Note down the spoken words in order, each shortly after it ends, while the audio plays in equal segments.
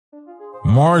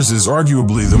Mars is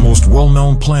arguably the most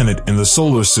well-known planet in the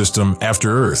solar system after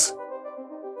Earth.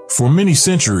 For many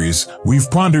centuries,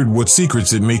 we've pondered what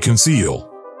secrets it may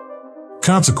conceal.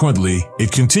 Consequently,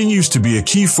 it continues to be a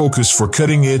key focus for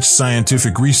cutting-edge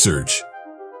scientific research.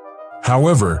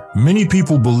 However, many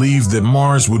people believe that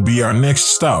Mars would be our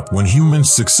next stop when humans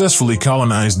successfully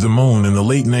colonized the moon in the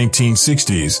late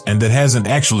 1960s, and that hasn't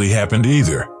actually happened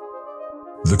either.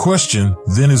 The question,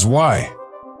 then, is why?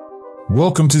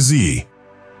 Welcome to Z.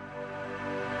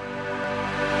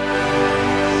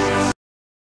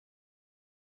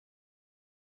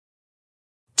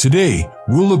 Today,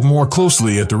 we'll look more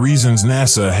closely at the reasons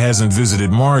NASA hasn't visited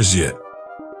Mars yet.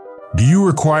 Do you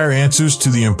require answers to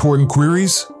the important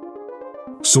queries?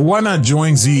 So why not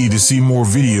join Z to see more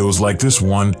videos like this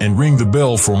one and ring the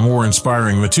bell for more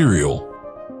inspiring material?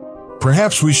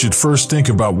 Perhaps we should first think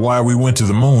about why we went to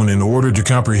the moon in order to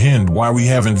comprehend why we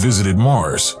haven't visited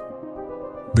Mars.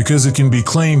 Because it can be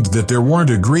claimed that there weren't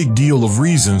a great deal of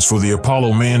reasons for the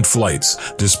Apollo manned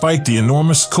flights, despite the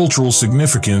enormous cultural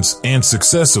significance and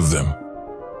success of them.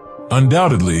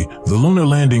 Undoubtedly, the lunar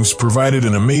landings provided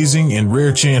an amazing and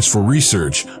rare chance for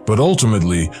research, but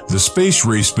ultimately, the space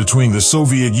race between the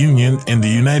Soviet Union and the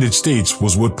United States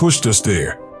was what pushed us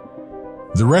there.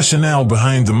 The rationale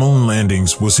behind the moon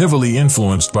landings was heavily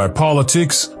influenced by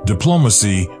politics,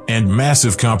 diplomacy, and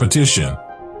massive competition.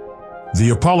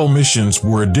 The Apollo missions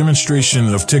were a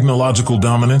demonstration of technological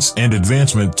dominance and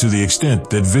advancement to the extent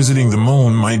that visiting the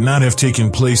moon might not have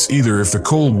taken place either if the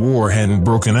Cold War hadn't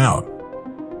broken out.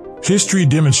 History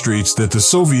demonstrates that the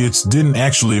Soviets didn't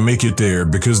actually make it there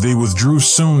because they withdrew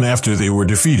soon after they were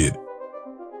defeated.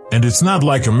 And it's not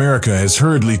like America has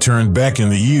hurriedly turned back in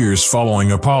the years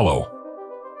following Apollo.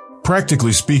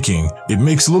 Practically speaking, it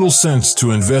makes little sense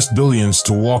to invest billions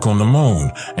to walk on the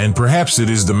moon, and perhaps it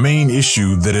is the main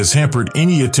issue that has hampered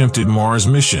any attempted Mars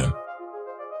mission.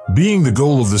 Being the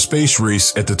goal of the space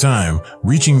race at the time,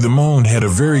 reaching the moon had a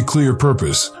very clear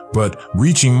purpose, but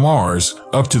reaching Mars,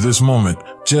 up to this moment,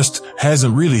 just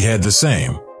hasn't really had the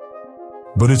same.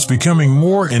 But it's becoming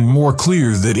more and more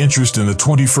clear that interest in the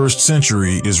 21st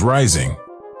century is rising.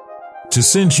 To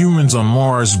send humans on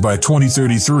Mars by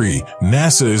 2033,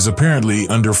 NASA is apparently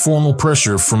under formal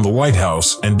pressure from the White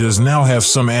House and does now have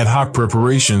some ad hoc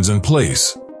preparations in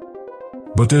place.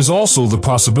 But there's also the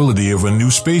possibility of a new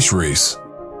space race.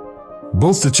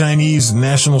 Both the Chinese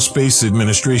National Space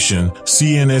Administration,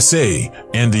 CNSA,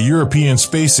 and the European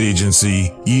Space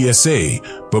Agency, ESA,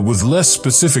 but with less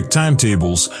specific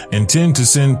timetables, intend to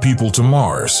send people to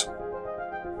Mars.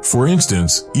 For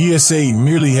instance, ESA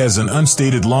merely has an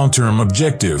unstated long-term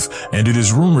objective, and it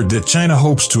is rumored that China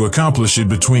hopes to accomplish it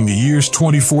between the years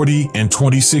 2040 and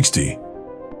 2060.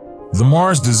 The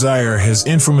Mars desire has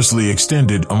infamously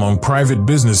extended among private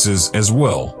businesses as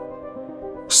well.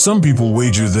 Some people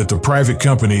wager that the private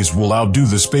companies will outdo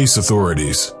the space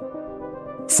authorities.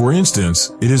 For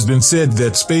instance, it has been said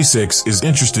that SpaceX is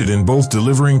interested in both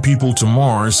delivering people to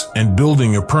Mars and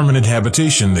building a permanent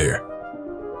habitation there.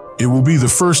 It will be the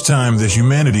first time that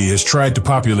humanity has tried to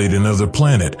populate another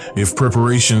planet if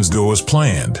preparations go as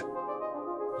planned.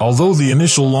 Although the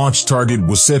initial launch target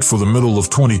was set for the middle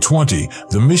of 2020,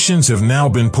 the missions have now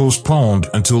been postponed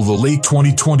until the late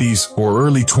 2020s or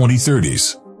early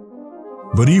 2030s.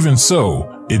 But even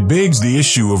so, it begs the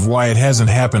issue of why it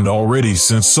hasn't happened already,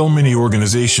 since so many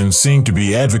organizations seem to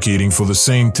be advocating for the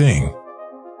same thing.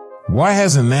 Why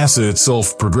hasn't NASA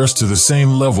itself progressed to the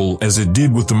same level as it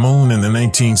did with the moon in the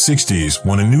 1960s,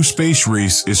 when a new space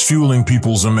race is fueling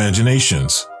people's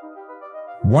imaginations?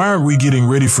 Why aren't we getting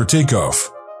ready for takeoff?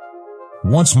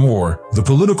 Once more, the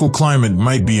political climate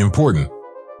might be important.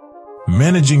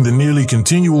 Managing the nearly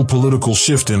continual political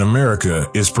shift in America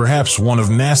is perhaps one of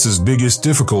NASA's biggest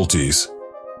difficulties.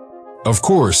 Of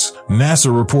course,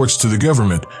 NASA reports to the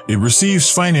government, it receives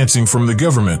financing from the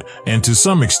government, and to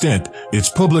some extent, its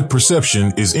public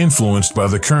perception is influenced by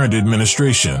the current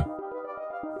administration.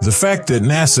 The fact that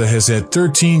NASA has had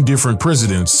 13 different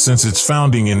presidents since its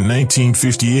founding in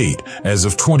 1958, as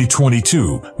of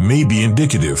 2022, may be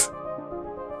indicative.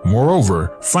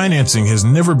 Moreover, financing has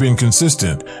never been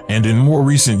consistent, and in more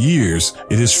recent years,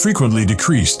 it has frequently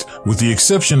decreased, with the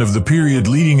exception of the period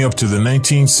leading up to the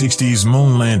 1960s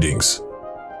moon landings.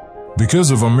 Because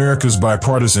of America's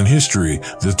bipartisan history,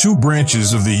 the two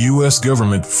branches of the U.S.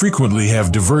 government frequently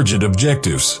have divergent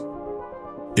objectives.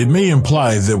 It may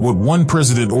imply that what one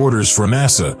president orders for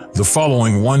NASA, the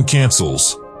following one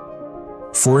cancels.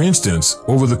 For instance,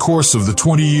 over the course of the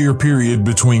 20-year period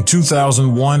between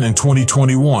 2001 and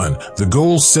 2021, the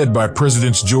goals set by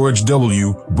Presidents George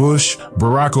W. Bush,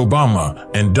 Barack Obama,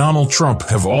 and Donald Trump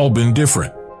have all been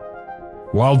different.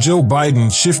 while Joe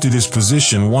Biden shifted his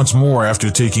position once more after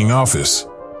taking office.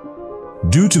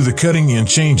 Due to the cutting and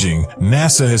changing,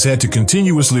 NASA has had to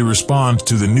continuously respond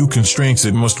to the new constraints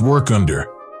it must work under.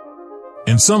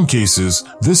 In some cases,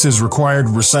 this has required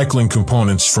recycling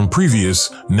components from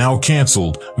previous, now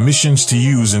canceled, missions to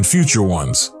use in future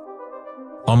ones.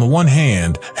 On the one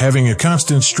hand, having a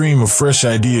constant stream of fresh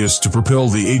ideas to propel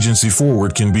the agency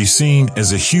forward can be seen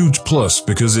as a huge plus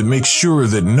because it makes sure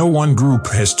that no one group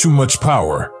has too much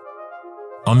power.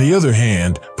 On the other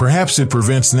hand, perhaps it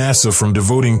prevents NASA from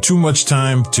devoting too much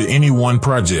time to any one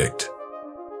project.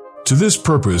 To this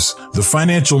purpose, the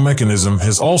financial mechanism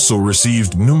has also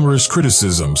received numerous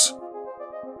criticisms.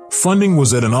 Funding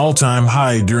was at an all-time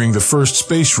high during the first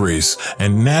space race,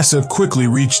 and NASA quickly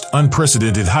reached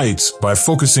unprecedented heights by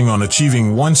focusing on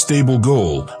achieving one stable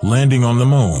goal, landing on the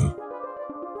moon.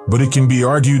 But it can be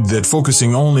argued that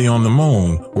focusing only on the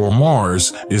moon, or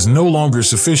Mars, is no longer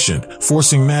sufficient,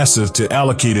 forcing NASA to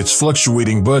allocate its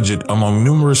fluctuating budget among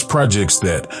numerous projects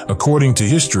that, according to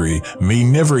history, may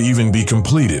never even be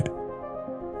completed.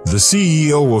 The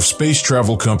CEO of space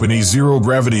travel company Zero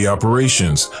Gravity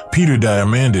Operations, Peter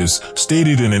Diamandis,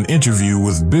 stated in an interview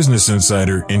with Business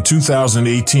Insider in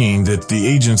 2018 that the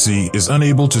agency is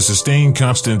unable to sustain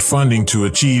constant funding to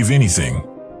achieve anything.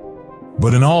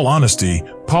 But in all honesty,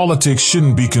 politics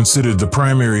shouldn't be considered the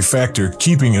primary factor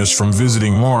keeping us from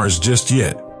visiting Mars just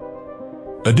yet.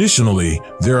 Additionally,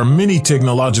 there are many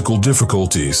technological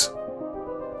difficulties.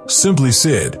 Simply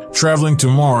said, traveling to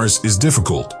Mars is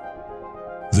difficult.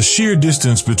 The sheer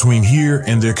distance between here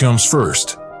and there comes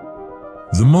first.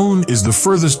 The moon is the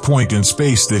furthest point in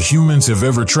space that humans have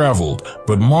ever traveled,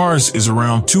 but Mars is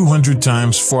around 200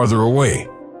 times farther away.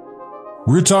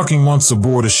 We're talking months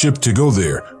aboard a ship to go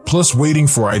there, plus waiting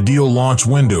for ideal launch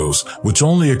windows, which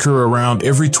only occur around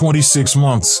every 26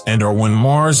 months and are when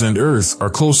Mars and Earth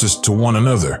are closest to one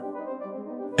another.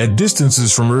 At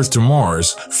distances from Earth to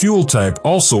Mars, fuel type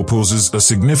also poses a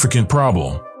significant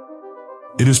problem.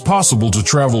 It is possible to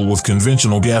travel with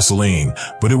conventional gasoline,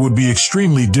 but it would be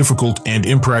extremely difficult and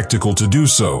impractical to do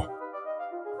so.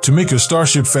 To make a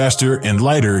Starship faster and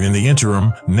lighter in the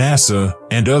interim, NASA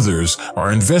and others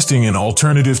are investing in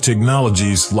alternative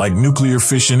technologies like nuclear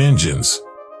fission engines.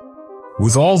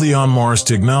 With all the on-Mars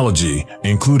technology,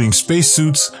 including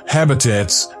spacesuits,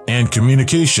 habitats, and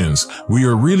communications, we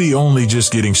are really only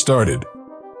just getting started.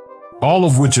 All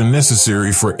of which are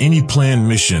necessary for any planned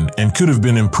mission and could have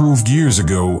been improved years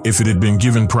ago if it had been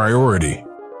given priority.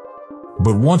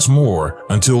 But once more,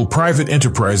 until private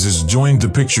enterprises joined the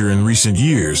picture in recent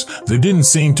years, there didn't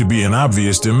seem to be an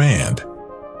obvious demand.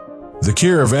 The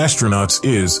care of astronauts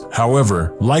is,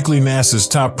 however, likely NASA's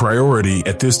top priority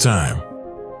at this time.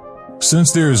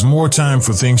 Since there is more time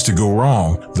for things to go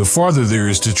wrong, the farther there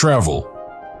is to travel.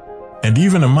 And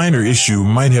even a minor issue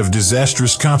might have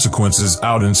disastrous consequences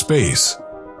out in space.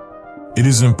 It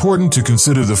is important to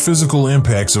consider the physical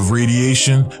impacts of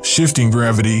radiation, shifting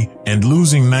gravity, and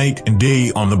losing night and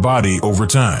day on the body over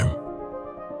time.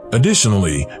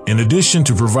 Additionally, in addition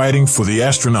to providing for the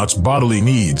astronauts' bodily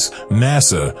needs,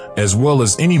 NASA, as well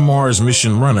as any Mars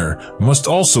mission runner, must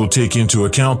also take into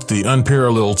account the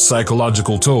unparalleled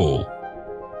psychological toll.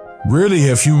 Rarely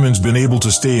have humans been able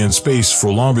to stay in space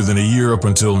for longer than a year up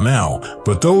until now,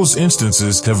 but those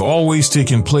instances have always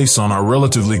taken place on our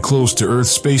relatively close to Earth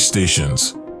space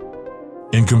stations.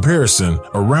 In comparison,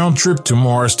 a round trip to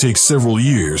Mars takes several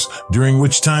years, during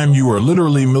which time you are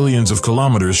literally millions of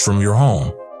kilometers from your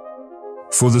home.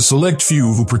 For the select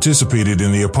few who participated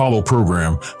in the Apollo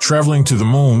program, traveling to the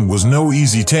moon was no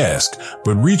easy task,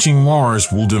 but reaching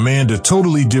Mars will demand a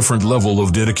totally different level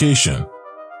of dedication.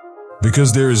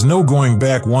 Because there is no going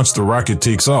back once the rocket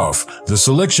takes off, the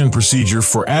selection procedure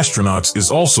for astronauts is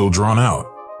also drawn out.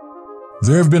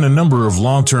 There have been a number of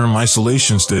long-term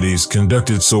isolation studies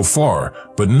conducted so far,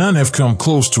 but none have come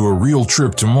close to a real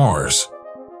trip to Mars.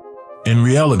 In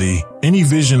reality, any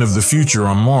vision of the future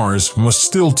on Mars must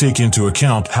still take into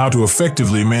account how to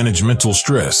effectively manage mental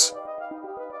stress.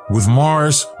 With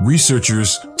Mars,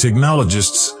 researchers,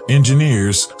 technologists,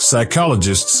 engineers,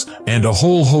 psychologists, and a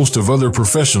whole host of other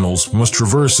professionals must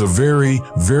traverse a very,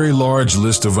 very large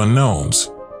list of unknowns.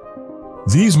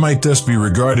 These might thus be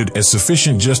regarded as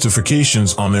sufficient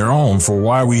justifications on their own for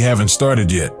why we haven't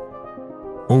started yet.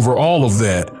 Over all of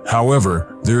that,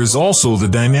 however, there is also the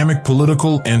dynamic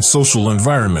political and social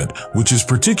environment, which is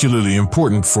particularly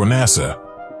important for NASA.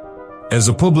 As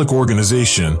a public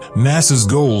organization, NASA's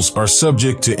goals are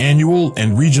subject to annual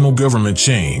and regional government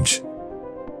change.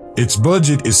 Its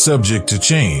budget is subject to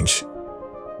change.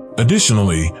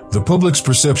 Additionally, the public's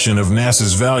perception of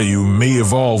NASA's value may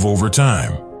evolve over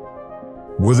time.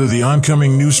 Whether the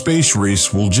oncoming new space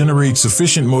race will generate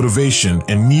sufficient motivation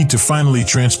and need to finally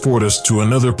transport us to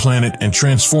another planet and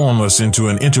transform us into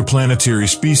an interplanetary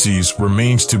species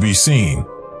remains to be seen.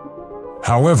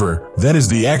 However, that is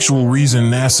the actual reason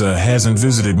NASA hasn't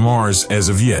visited Mars as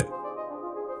of yet.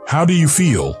 How do you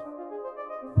feel?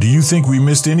 Do you think we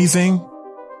missed anything?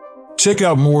 Check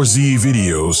out more Z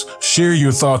videos, share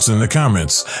your thoughts in the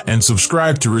comments, and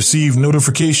subscribe to receive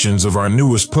notifications of our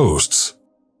newest posts.